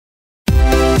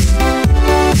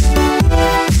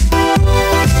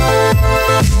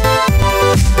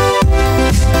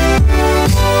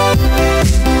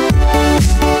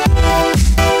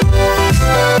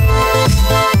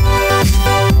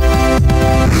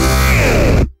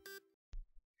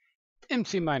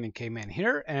MC Mining K-Man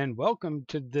here, and welcome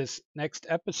to this next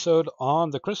episode on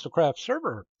the CrystalCraft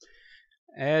server.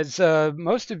 As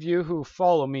most of you who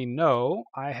follow me know,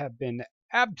 I have been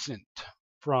absent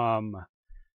from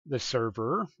the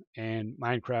server and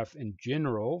Minecraft in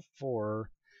general for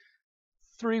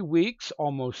 3 weeks,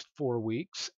 almost 4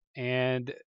 weeks,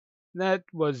 and that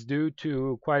was due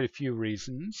to quite a few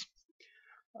reasons.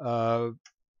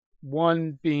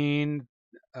 One being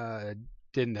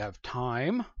didn't have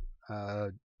time.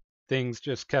 Things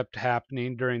just kept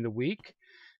happening during the week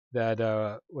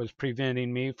that was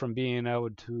preventing me from being able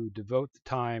to devote the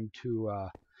time to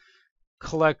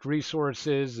collect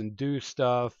resources and do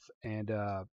stuff and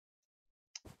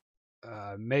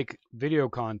make video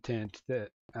content. That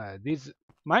these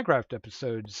Minecraft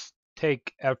episodes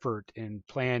take effort in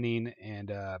planning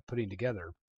and putting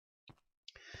together.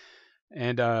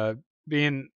 And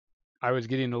being I was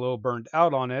getting a little burned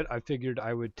out on it, I figured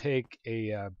I would take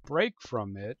a break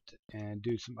from it and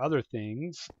do some other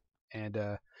things.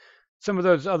 And some of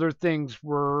those other things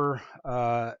were,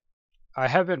 I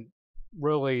haven't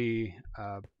really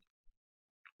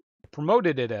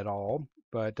promoted it at all,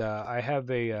 but I have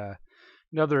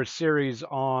another series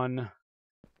on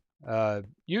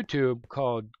YouTube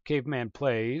called Caveman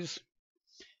Plays.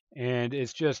 And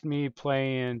it's just me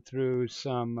playing through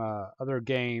some other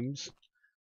games.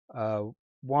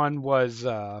 One was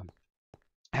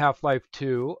Half-Life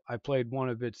 2. I played one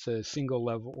of its single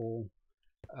level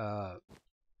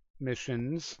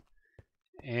missions,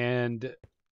 and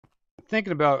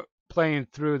thinking about playing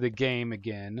through the game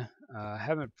again.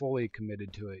 Haven't fully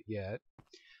committed to it yet.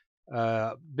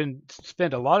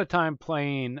 Spent a lot of time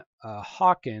playing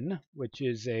Hawken, which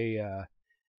is a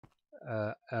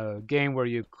game where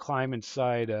you climb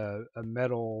inside a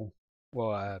metal,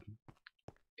 well,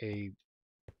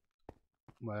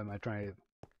 what am I trying to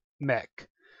mech,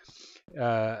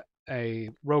 a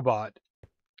robot.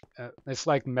 It's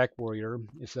like Mech Warrior.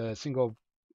 It's a it's a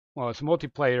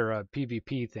multiplayer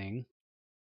PvP thing.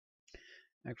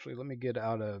 Actually, let me get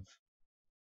out of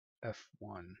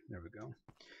F1. There we go.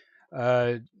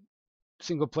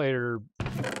 Single player,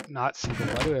 not single.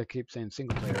 Why do I keep saying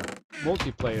single player?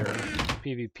 Multiplayer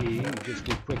PvP. You just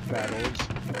do quick battles.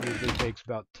 It usually takes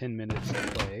about 10 minutes to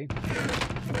play.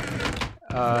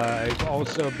 I've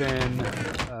also been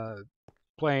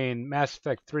playing Mass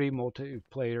Effect 3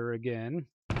 multiplayer again.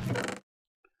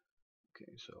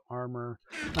 Okay, so armor.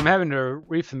 I'm having to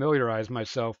refamiliarize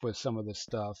myself with some of this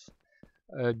stuff.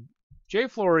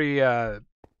 J-Flory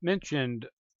mentioned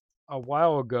a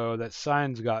while ago that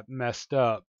signs got messed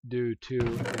up due to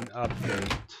an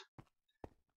update.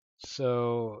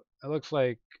 So it looks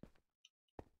like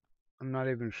I'm not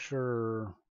even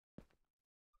sure.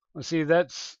 Let's see,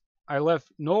 I left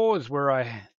null is where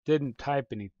I didn't type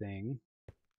anything.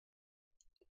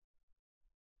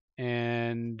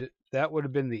 And that would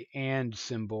have been the and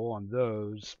symbol on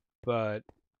those, but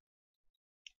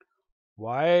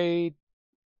why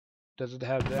does it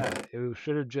have that? It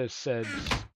should have just said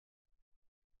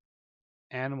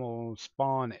animal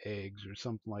spawn eggs or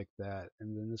something like that.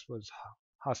 And then this was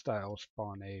hostile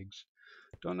spawn eggs.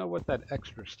 Don't know what that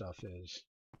extra stuff is.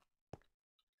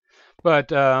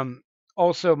 But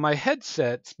also my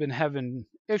headset's been having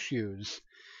issues.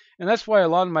 And that's why a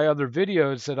lot of my other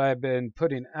videos that I've been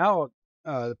putting out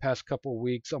the past couple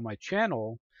weeks on my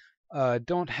channel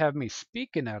don't have me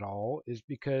speaking at all, is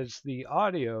because the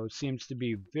audio seems to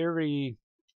be very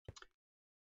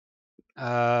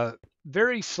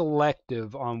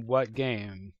selective on what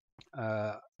game.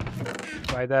 By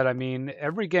that I mean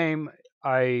every game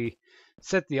I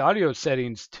set the audio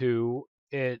settings to,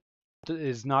 it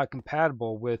is not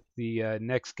compatible with the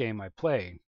next game I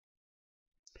play.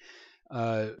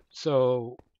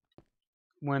 So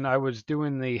when I was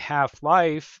doing the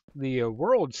Half-Life, the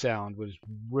world sound was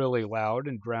really loud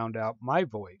and drowned out my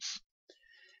voice.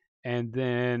 And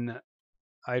then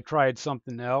I tried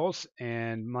something else,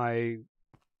 and my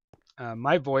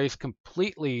voice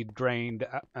completely drowned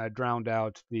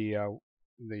out the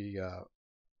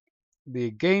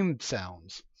game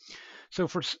sounds. So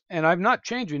and I'm not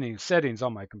changing any settings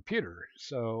on my computer.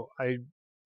 So I'm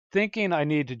thinking I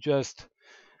need to just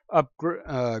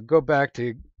go back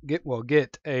to get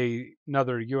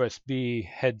another USB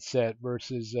headset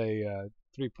versus a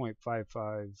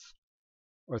 3.55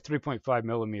 or 3.5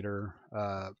 millimeter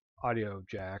audio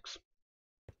jacks.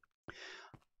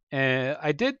 And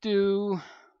I did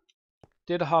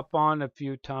hop on a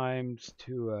few times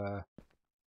to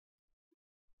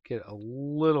get a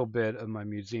little bit of my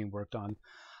museum worked on.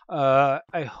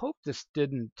 I hope this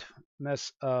didn't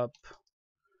mess up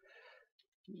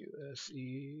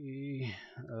USE.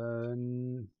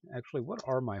 Actually, what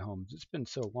are my homes? It's been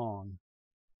so long.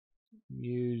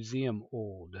 Museum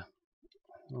old.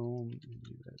 Home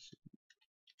USE.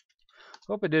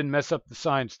 Hope I didn't mess up the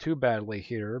signs too badly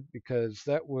here, because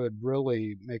that would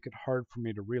really make it hard for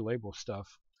me to relabel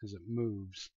stuff as it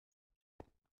moves.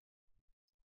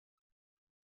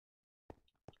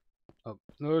 Oh,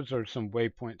 those are some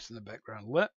waypoints in the background.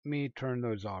 Let me turn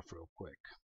those off real quick.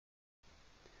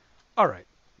 All right,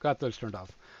 got those turned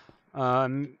off.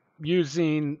 I'm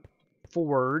using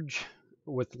Forge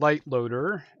with Light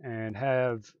Loader and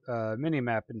have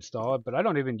Minimap installed, but I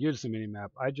don't even use the Minimap.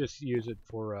 I just use it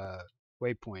for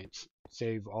waypoints,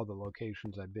 save all the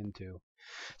locations I've been to.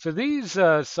 So these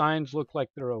signs look like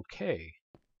they're okay.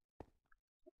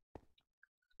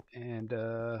 And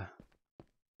are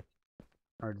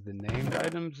the named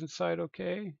items inside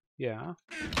okay? Yeah.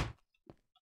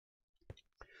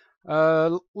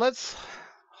 Let's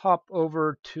hop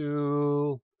over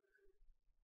to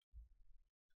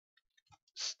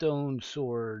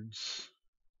StoneSwords,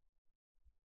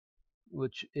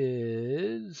 which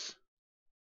is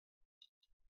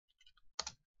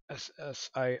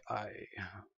SSII.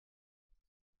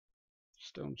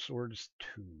 StoneSwordsII.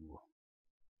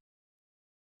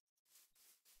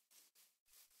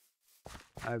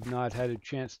 I've not had a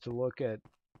chance to look at.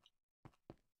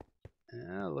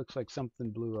 Looks like something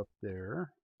blew up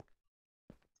there.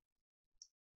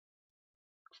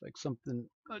 Looks like something.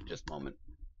 Oh, just a moment.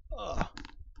 Ugh.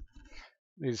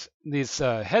 These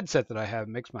headset that I have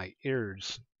makes my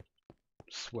ears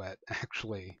sweat.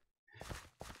 Actually.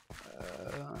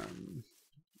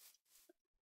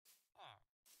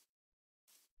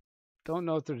 Don't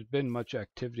know if there's been much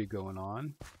activity going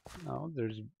on. No,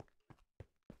 there's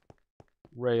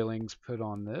railings put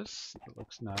on this. It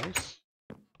looks nice.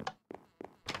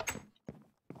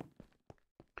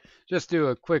 Just do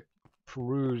a quick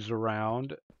peruse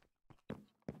around.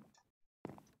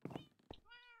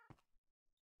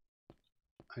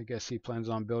 I guess he plans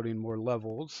on building more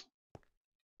levels.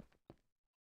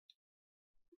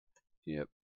 Yep.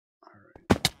 All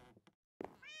right.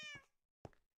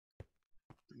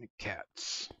 The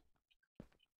cats.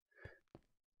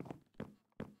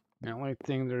 The only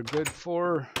thing they're good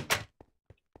for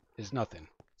is nothing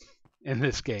in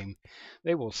this game.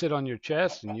 They will sit on your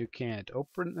chest and you can't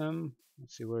open them.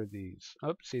 Let's see, where are these?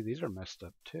 Oh, see, these are messed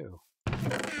up too.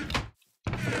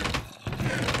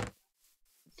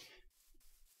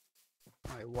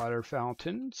 My water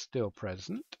fountain still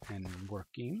present and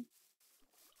working.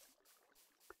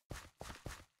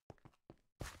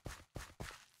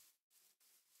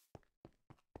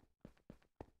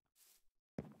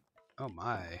 Oh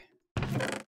my.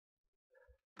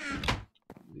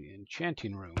 The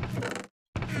enchanting room.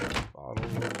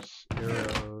 Bottles,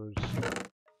 arrows,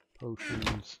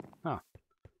 potions. Huh.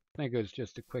 I think it was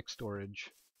just a quick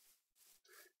storage.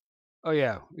 Oh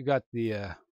yeah, we got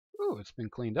the, oh, it's been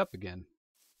cleaned up again.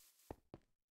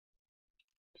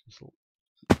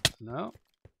 No.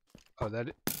 Oh,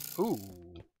 that, ooh.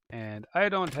 And I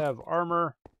don't have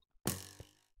armor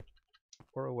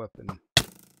or a weapon.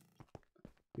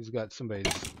 He's got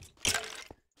somebody's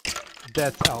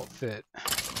death outfit.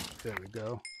 There we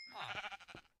go.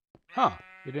 Huh,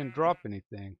 he didn't drop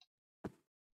anything.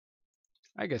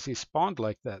 I guess he spawned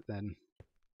like that then.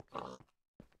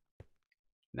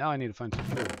 Now I need to find some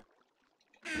food.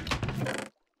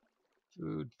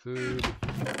 Food.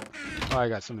 Oh, I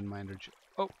got some in my energy.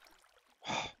 Oh,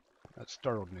 that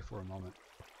startled me for a moment.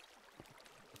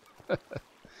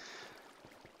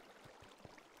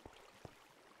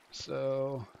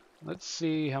 So, let's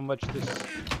see how much this...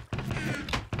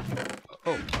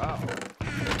 Oh, wow.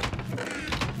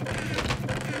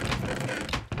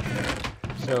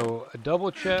 So, a double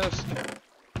chest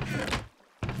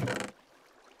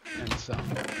and some.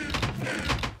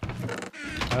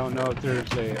 I don't know if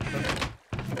there's a... Oh,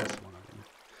 that's one of them.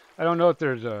 I don't know if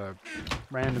there's a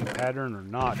random pattern or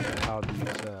not to how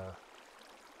these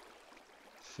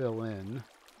fill in.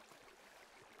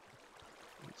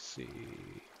 Let's see.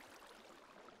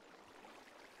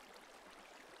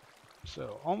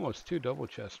 So almost 2 double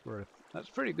chests worth. That's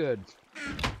pretty good.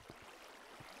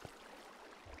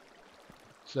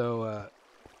 So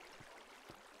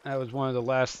that was one of the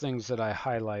last things that I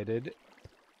highlighted.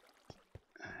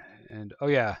 And oh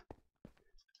yeah,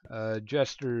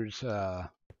 Jester's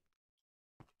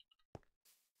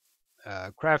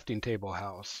crafting table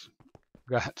house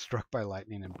got struck by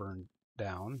lightning and burned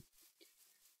down.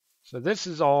 So this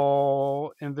is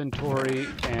all inventory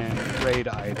and raid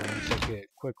items that get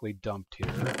quickly dumped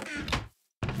here.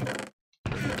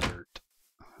 Dirt.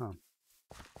 Huh.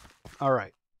 All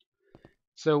right.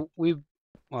 So we've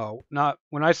well, not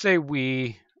when I say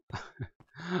we,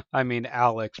 I mean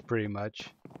Alex pretty much.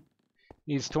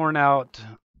 He's torn out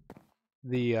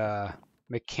the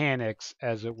mechanics,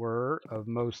 as it were, of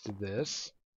most of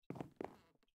this.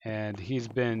 And he's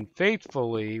been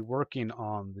faithfully working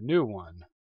on the new one.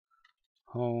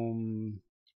 Home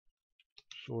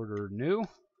sorter new.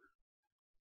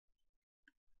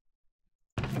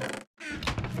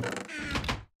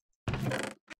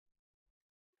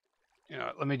 You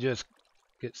know, let me just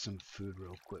get some food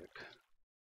real quick.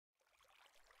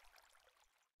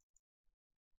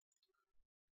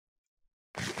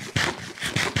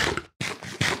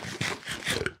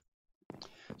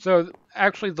 So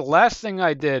actually the last thing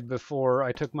I did before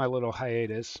I took my little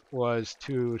hiatus was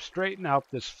to straighten out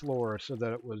this floor so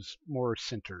that it was more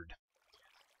centered.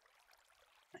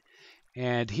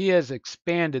 And he has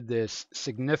expanded this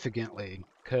significantly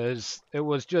because it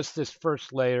was just this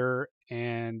first layer,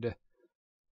 and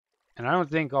I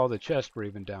don't think all the chests were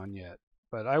even down yet.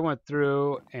 But I went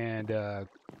through and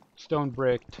stone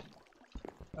bricked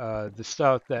the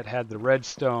stuff that had the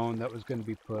redstone that was going to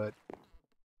be put.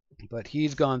 But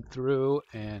he's gone through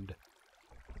and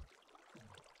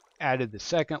added the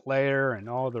second layer and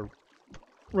all the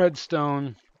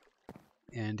redstone.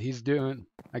 And he's doing,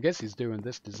 I guess he's doing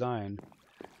this design.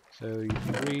 So you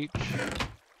can reach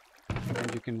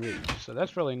and you can reach. So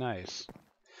that's really nice.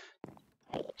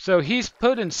 So he's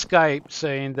put in Skype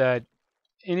saying that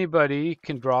anybody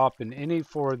can drop in any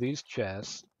four of these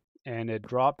chests, and it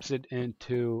drops it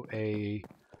into a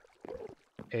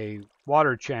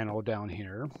water channel down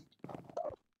here.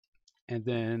 And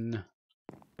then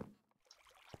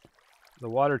the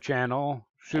water channel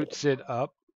shoots it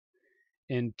up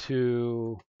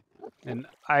into an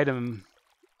item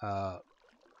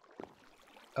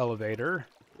elevator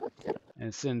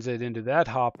and sends it into that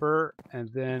hopper, and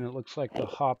then it looks like the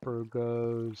hopper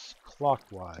goes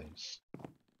clockwise.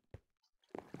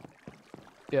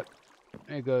 Yep,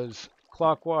 it goes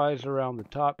clockwise around the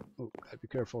top. Oh, gotta be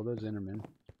careful of those Endermen.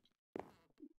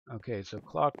 Okay, so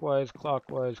clockwise,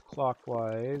 clockwise,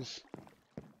 clockwise.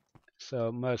 So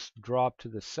it must drop to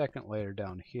the second layer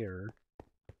down here.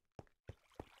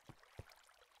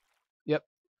 Yep,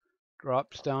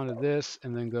 drops down to this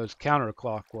and then goes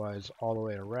counterclockwise all the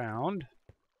way around,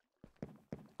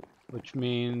 which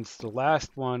means the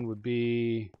last one would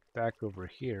be back over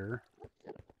here.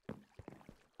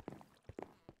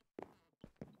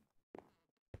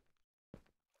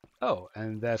 Oh,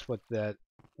 and that's what that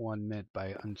one meant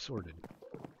by unsorted.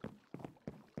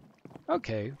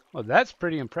 Okay, well that's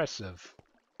pretty impressive.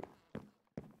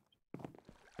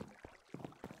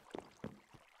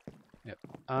 Yep,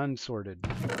 unsorted.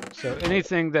 So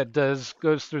anything that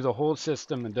goes through the whole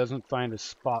system and doesn't find a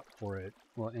spot for it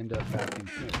will end up back in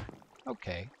here.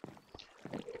 Okay,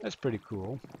 that's pretty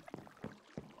cool.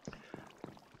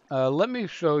 Let me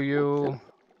show you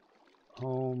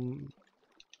home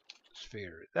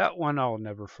sphere. That one I'll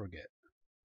never forget.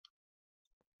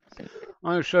 I'm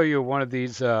going to show you one of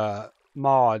these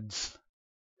mods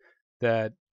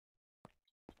that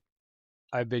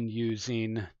I've been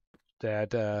using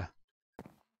that,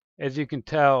 as you can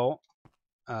tell,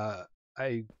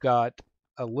 I got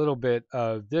a little bit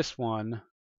of this one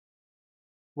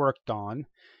worked on,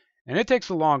 and it takes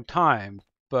a long time,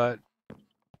 but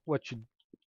what you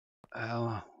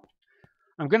I'm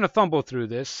going to fumble through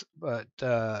this, but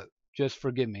just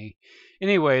forgive me.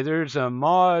 Anyway, there's a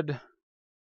mod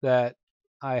that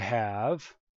I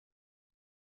have.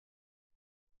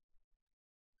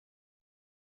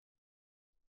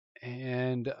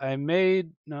 And I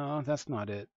made, no, that's not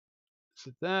it. Is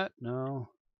it that? No.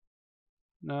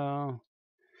 No.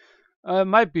 It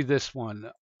might be this one.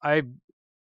 I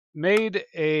made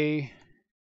a,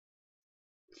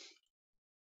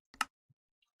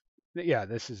 yeah,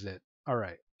 this is it. All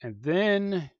right. And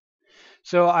then,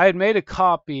 so I had made a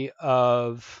copy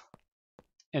of,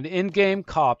 an in-game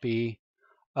copy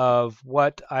of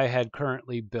what I had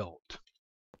currently built.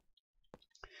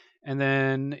 And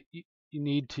then you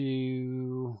need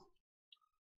to,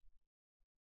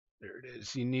 there it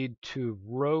is, you need to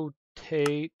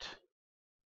rotate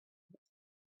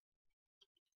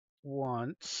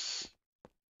once.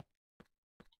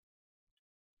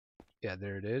 Yeah,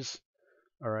 there it is.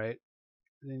 All right.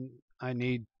 Then I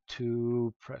need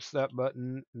to press that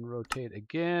button and rotate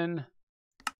again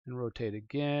and rotate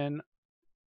again.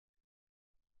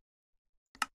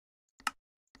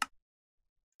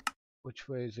 Which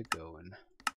way is it going?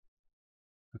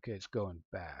 Okay, it's going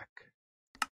back.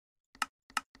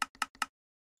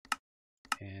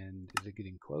 And is it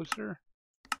getting closer?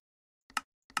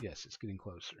 Yes, it's getting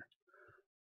closer.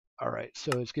 All right,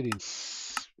 so it's getting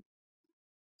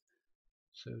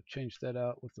So change that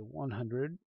out with the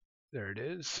 100. There it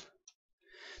is.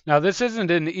 Now this isn't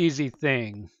an easy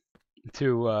thing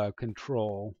to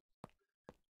control,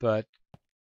 but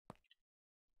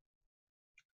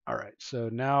all right. So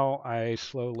now I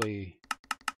slowly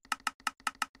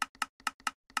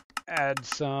add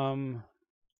some,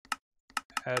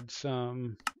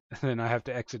 and then I have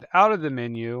to exit out of the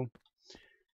menu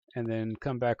and then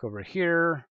come back over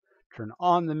here, turn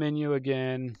on the menu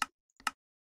again.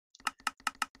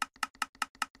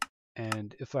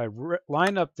 And if I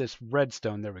line up this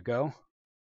redstone, there we go.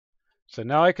 So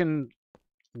now I can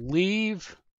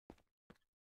leave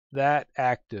that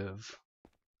active.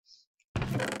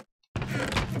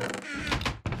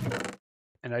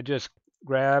 And I just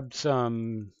grab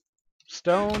some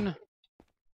stone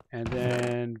and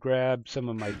then grab some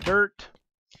of my dirt.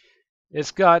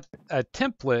 It's got a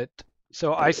template,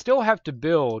 so I still have to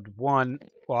build one.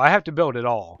 Well, I have to build it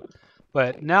all,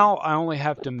 but now I only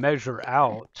have to measure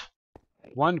out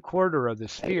 1/4 of the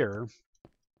sphere.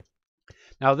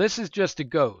 Now this is just a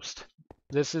ghost.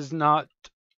 This is not,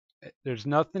 there's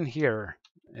nothing here.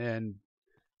 And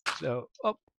so,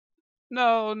 oh,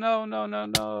 no, no, no, no,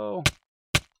 no.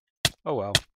 Oh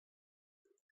well.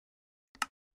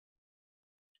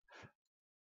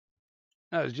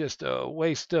 That was just a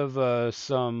waste of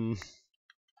some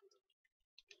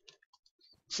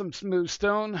smooth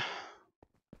stone.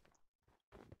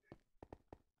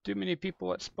 Too many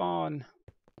people at spawn.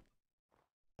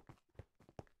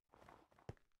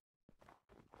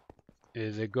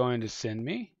 Is it going to send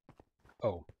me?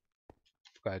 Oh,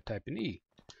 forgot to type an E.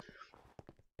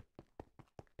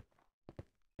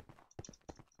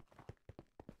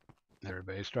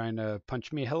 Everybody's trying to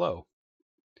punch me hello.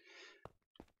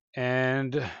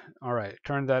 And all right,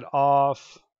 turn that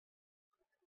off.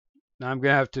 Now I'm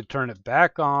gonna have to turn it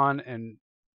back on, and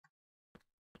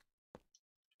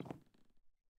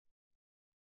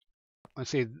let's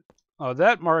see. Oh,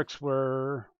 that marks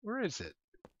where is it?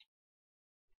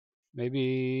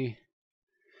 Maybe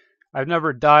I've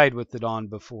never died with it on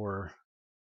before.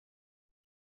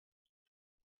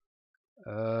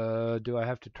 Do I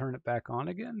have to turn it back on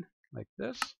again like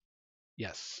this?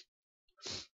 Yes.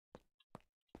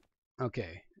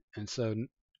 Okay, and so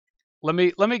let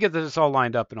me get this all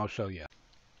lined up and I'll show you.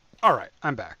 All right,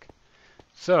 I'm back.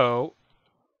 So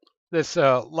this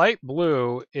light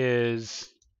blue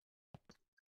is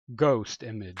ghost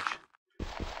image.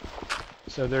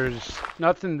 So there's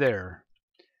nothing there.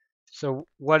 So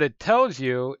what it tells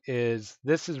you is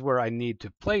this is where I need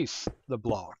to place the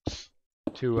blocks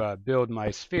to build my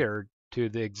sphere to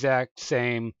the exact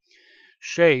same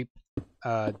shape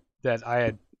that I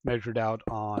had measured out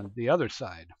on the other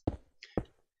side.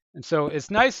 And so it's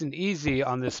nice and easy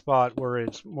on this spot where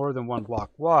it's more than one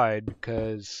block wide,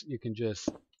 because you can just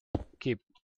keep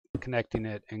connecting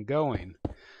it and going.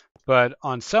 But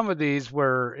on some of these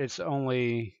where it's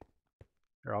only,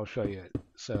 here, I'll show you it.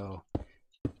 So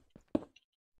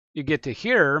you get to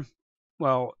here,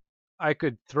 well, I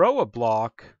could throw a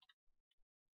block.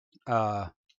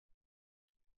 Let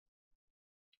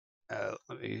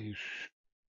me,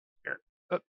 here.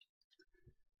 Oh.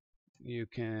 You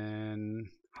can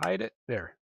hide it.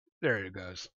 There it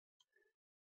goes.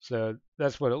 So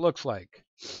that's what it looks like.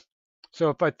 So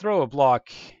if I throw a block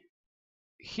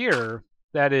here,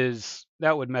 that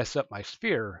would mess up my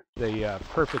sphere, the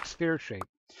perfect sphere shape.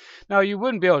 Now you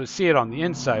wouldn't be able to see it on the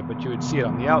inside, but you would see it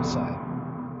on the outside.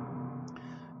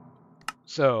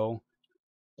 So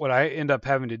what I end up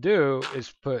having to do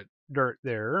is put dirt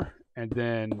there and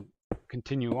then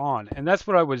continue on. And that's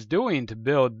what I was doing to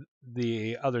build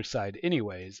the other side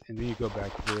anyways. And then you go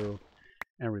back through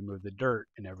and remove the dirt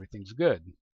and everything's good.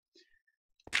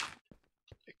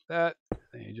 Like that.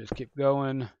 Then you just keep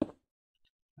going.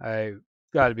 I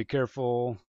got to be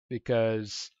careful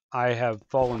because I have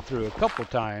fallen through a couple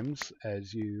times,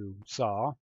 as you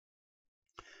saw,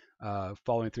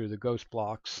 falling through the ghost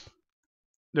blocks.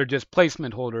 They're just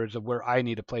placement holders of where I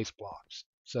need to place blocks.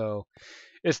 So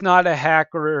it's not a hack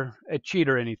or a cheat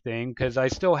or anything, because I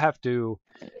still have to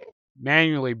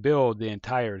manually build the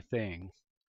entire thing.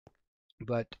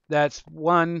 But that's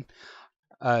one.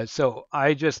 So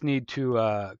I just need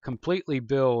to completely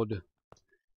build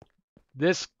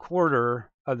this quarter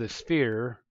of the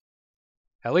sphere,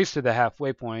 at least to the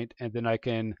halfway point, and then I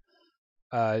can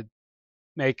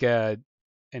make an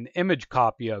image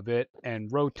copy of it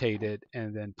and rotate it,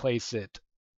 and then place it,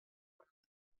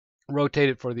 rotate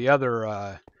it for the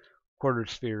other quarter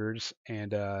spheres,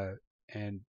 and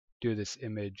do this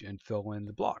image and fill in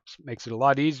the blocks. Makes it a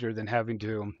lot easier than having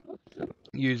to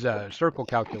use a circle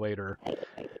calculator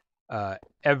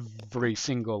every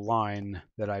single line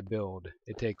that I build.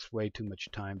 It takes way too much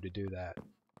time to do that.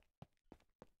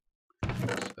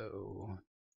 So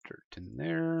dirt in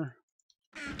there.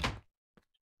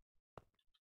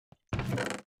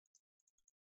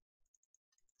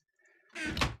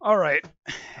 All right,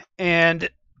 and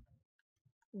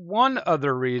one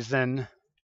other reason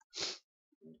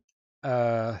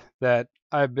that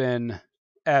I've been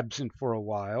absent for a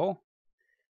while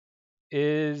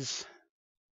is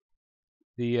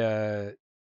the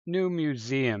new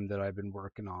museum that I've been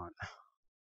working on.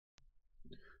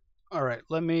 All right,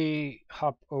 let me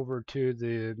hop over to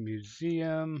the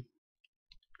museum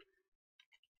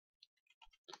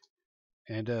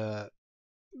and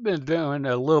been doing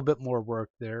a little bit more work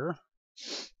there,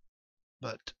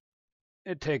 but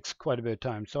it takes quite a bit of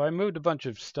time. So I moved a bunch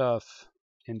of stuff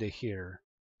into here,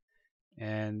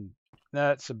 and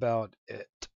that's about it.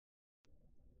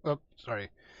 Oh, sorry.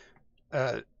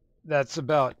 That's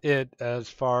about it as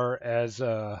far as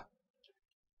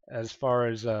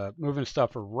moving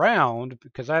stuff around,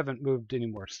 because I haven't moved any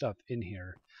more stuff in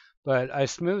here. But I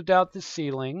smoothed out the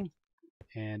ceiling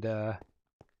and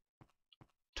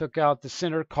took out the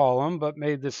center column, but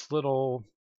made this little.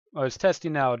 I was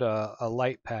testing out a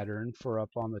light pattern for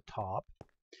up on the top.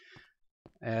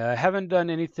 I haven't done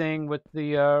anything with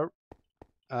the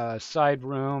side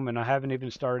room, and I haven't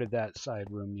even started that side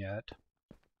room yet.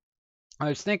 I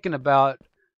was thinking about,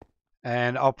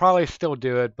 and I'll probably still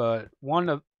do it, but one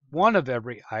of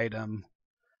every item,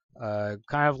 kind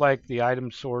of like the item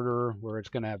sorter, where it's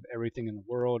going to have everything in the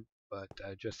world, but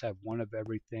just have one of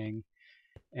everything.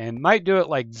 And might do it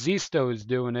like Zisto is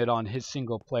doing it on his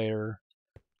single player,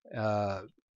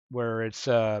 where it's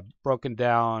broken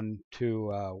down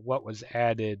to what was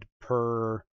added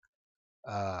per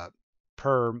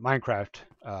Minecraft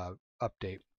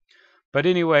update. But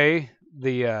anyway,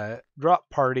 the drop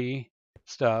party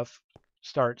stuff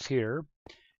starts here,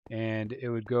 and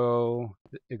it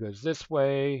goes this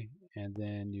way, and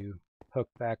then you hook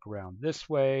back around this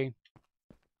way,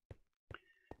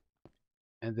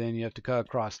 and then you have to cut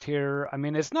across here. I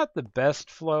mean, it's not the best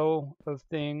flow of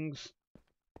things.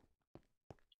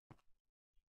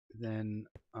 Then,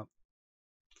 oh,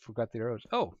 forgot the arrows.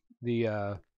 Oh,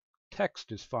 the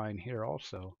text is fine here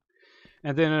also.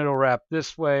 And then it'll wrap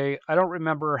this way. I don't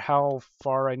remember how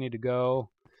far I need to go,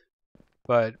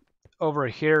 but over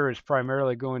here is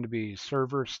primarily going to be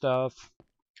server stuff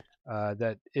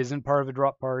that isn't part of a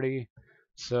drop party.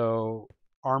 So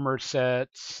armor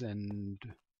sets and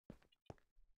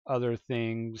other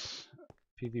things,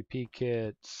 PvP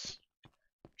kits,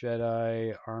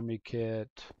 Jedi, army kit.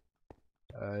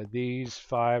 These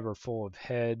 5 are full of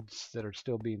heads that are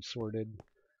still being sorted.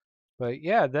 But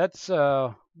yeah, that's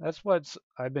what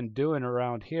I've been doing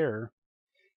around here.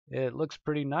 It looks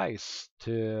pretty nice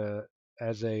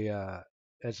as a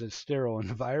sterile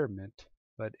environment,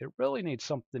 but it really needs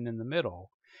something in the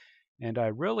middle. And I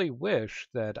really wish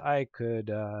that I could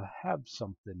have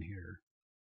something here.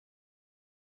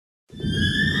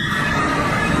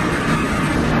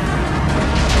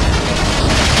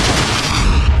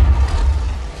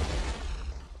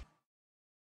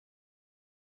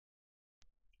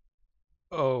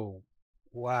 Oh,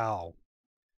 wow.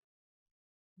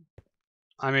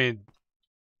 I mean,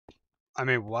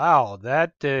 wow.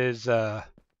 That is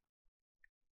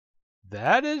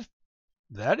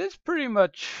pretty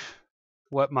much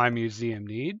what my museum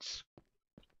needs.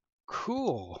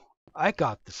 Cool. I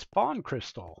got the spawn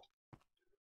crystal.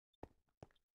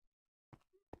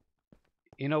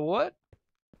 You know what?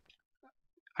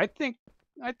 I think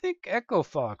Echo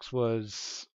Fox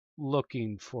was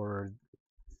looking for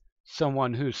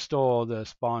someone who stole the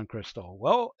spawn crystal.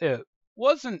 Well, it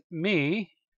wasn't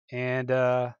me, and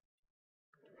you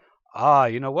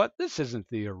know what? This isn't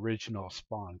the original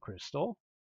spawn crystal.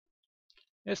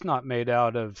 It's not made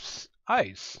out of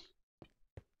ice.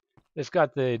 It's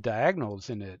got the diagonals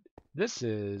in it. This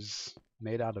is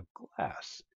made out of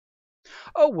glass.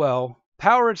 Oh well,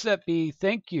 powers that be,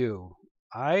 thank you.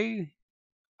 I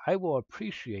will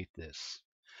appreciate this.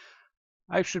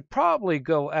 I should probably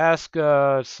go ask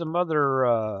some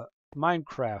other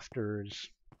Minecrafters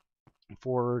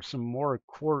for some more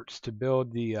quartz to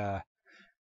build the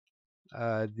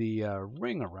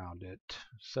ring around it.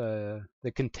 So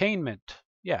the containment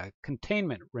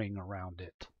ring around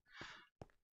it.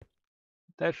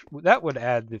 That would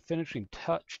add the finishing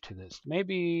touch to this.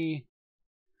 Maybe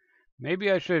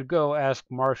I should go ask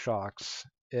Marshox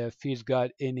if he's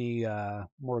got any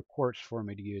more quartz for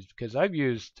me to use, because I've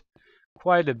used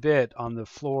quite a bit on the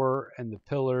floor and the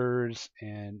pillars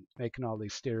and making all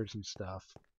these stairs and stuff.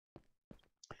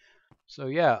 So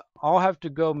yeah, I'll have to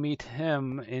go meet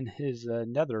him in his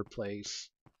nether place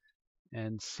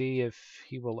and see if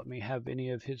he will let me have any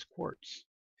of his quartz.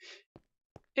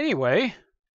 Anyway,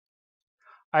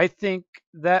 I think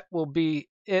that will be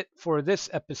it for this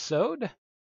episode.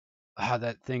 Ah,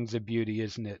 that thing's a beauty,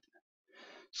 isn't it?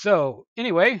 So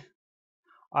anyway,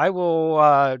 I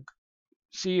will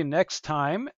see you next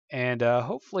time, and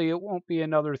hopefully it won't be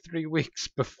another 3 weeks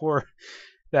before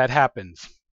that happens.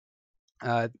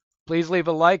 Please leave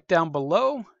a like down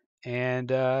below,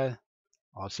 and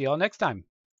I'll see y'all next time.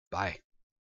 Bye.